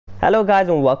Hello guys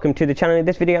and welcome to the channel. In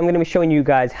this video I'm going to be showing you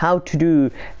guys how to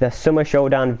do the Summer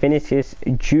Showdown Vinicius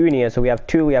Jr. So we have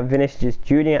Vinicius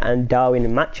Jr. and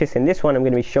Darwin matches. In this one I'm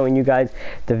going to be showing you guys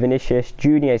the Vinicius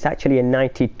Jr. It's actually a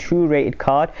 92 rated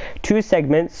card, 2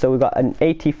 segments. So we've got an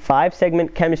 85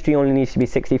 segment, chemistry only needs to be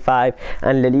 65,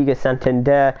 and La Liga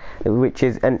Santander, which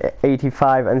is an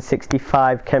 85 and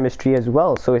 65 chemistry as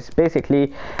well. So it's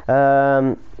basically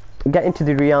get into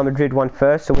the Real Madrid one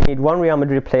first. So we need one Real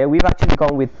Madrid player. We've actually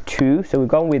gone with 2. So we've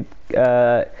gone with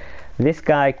this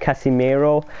guy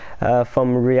Casemiro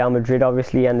from Real Madrid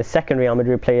obviously, and the second Real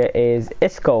Madrid player is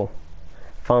Isco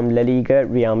from La Liga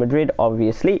Real Madrid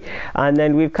obviously. And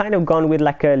then we've kind of gone with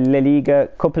like a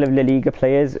couple of La Liga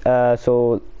players.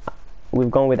 So we've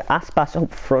gone with Aspas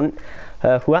up front,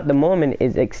 who at the moment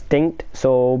is extinct.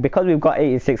 So because we've got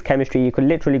 86 chemistry, you could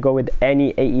literally go with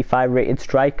any 85 rated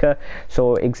striker.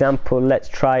 So example, let's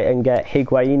try and get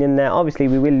Higuain in there. Obviously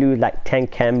we will lose like 10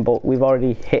 chem, but we've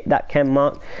already hit that chem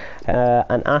mark,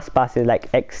 and Aspas is like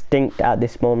extinct at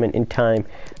this moment in time.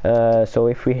 So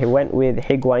if we went with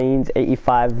Higuain's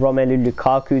 85, Romelu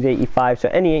Lukaku's 85, so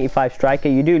any 85 striker,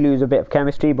 you do lose a bit of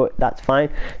chemistry, but that's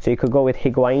fine. So you could go with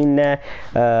Higuain there,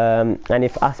 and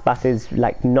if Aspas is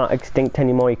like not extinct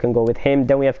anymore, you can go with him.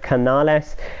 Then we have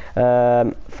Canales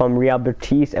from Real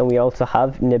Betis, and we also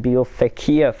have Nabil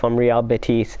Fekir from Real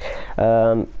Betis.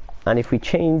 And if we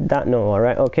change that, no, all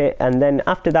right, okay. And then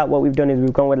after that, what we've done is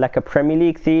we've gone with like a Premier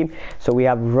League theme. So we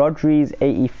have Rodri's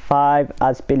 85,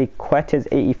 Azpilicueta's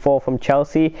 84 from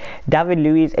Chelsea, David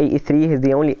Luiz 83 is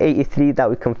the only 83 that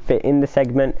we can fit in the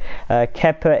segment,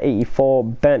 Kepa 84,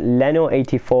 Bernd Leno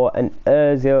 84, and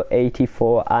Özil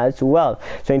 84 as well.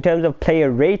 So in terms of player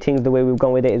ratings, the way we've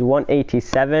gone with it is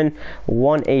 187,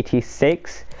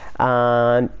 186,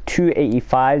 and 2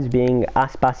 85s being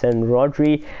Aspas and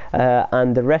Rodri,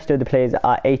 and the rest of the players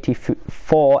are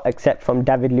 84 except from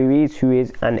David Luiz, who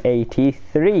is an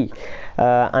 83.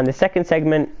 And the second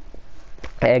segment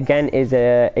again is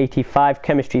a 85,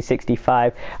 chemistry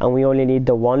 65, and we only need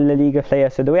the one La Liga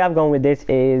player. So the way I've gone with this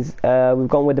is we've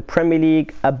gone with the Premier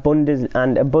League, a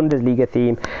Bundesliga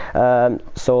theme.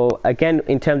 So again,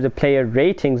 in terms of player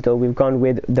ratings though, we've gone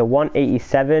with the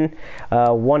 187,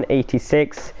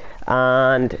 186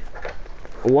 and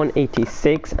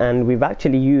 186, and we've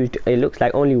actually used, it looks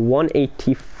like, only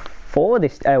 184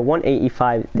 this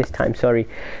 185 this time, sorry.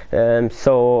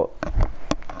 So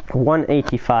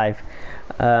 185,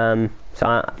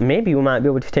 so maybe we might be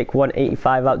able to take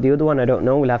 185 out the other one, I don't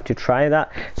know, we'll have to try that.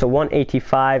 So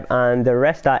 185, and the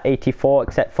rest are 84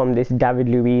 except from this David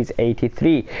Luiz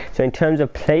 83. So in terms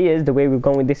of players, the way we've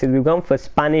gone with this is we've gone for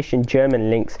Spanish and German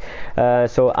links.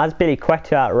 So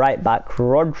Azpilicueta at right back,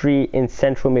 Rodri in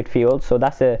central midfield, so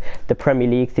that's the Premier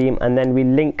League theme. And then we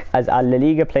link as our La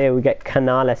Liga player, we get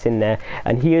Canales in there,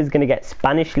 and he is going to get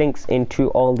Spanish links into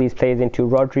all these players, into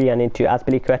Rodri and into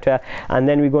Azpilicueta. And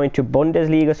then we go into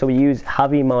Bundesliga, so we use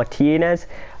Javi Martinez,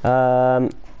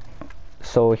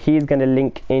 so he's going to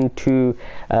link into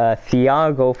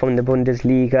Thiago from the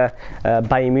Bundesliga,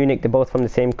 Bayern Munich, they're both from the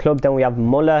same club. Then we have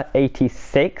Muller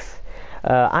 86.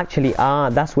 Actually,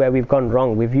 that's where we've gone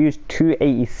wrong. We've used 2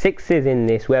 86s in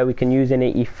this, where we can use an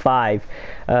 85.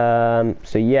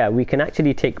 So yeah, we can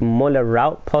actually take Muller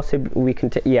out, possibly we can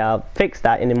yeah, I'll fix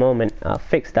that in a moment. I'll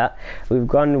fix that. We've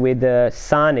gone with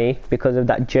Sane because of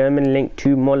that German link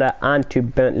to Muller and to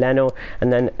Bernd Leno,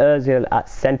 and then Özil at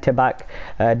centre back,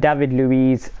 David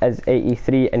Luiz as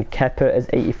 83 and Kepa as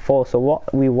 84. So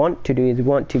what we want to do is we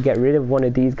want to get rid of one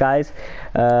of these guys,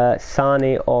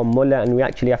 Sane or Muller, and we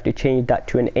actually have to change that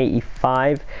to an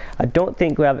 85. I don't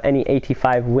think we have any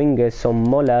 85 wingers, so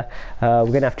Muller, we're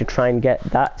gonna have to try and get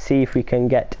that, see if we can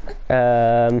get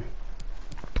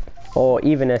or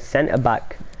even a centre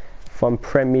back from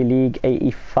Premier League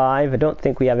 85. I don't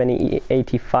think we have any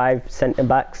 85 centre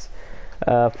backs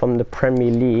from the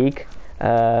Premier League.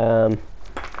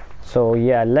 So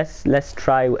yeah, let's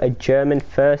try a German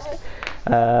first,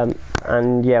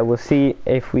 and yeah, we'll see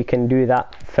if we can do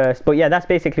that first. But yeah, that's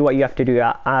basically what you have to do.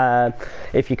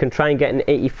 If you can try and get an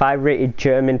 85 rated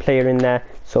German player in there,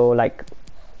 so like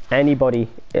anybody,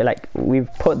 like we've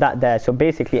put that there, so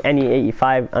basically any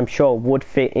 85 I'm sure would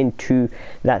fit into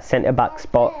that centre back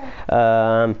spot.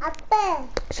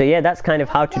 So yeah, that's kind of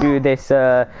how to do this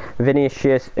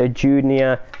Vinicius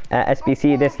Jr.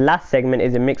 SBC. This last segment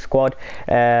is a mixed squad,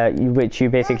 which you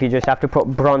basically just have to put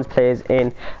bronze players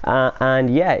in,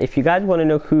 and yeah, if you guys want to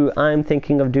know who I'm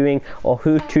thinking of doing or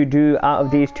who to do out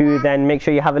of these two, then make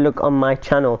sure you have a look on my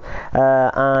channel.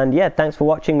 And yeah, thanks for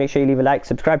watching. Make sure you leave a like,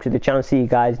 subscribe to the channel. See you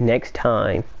guys next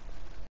time.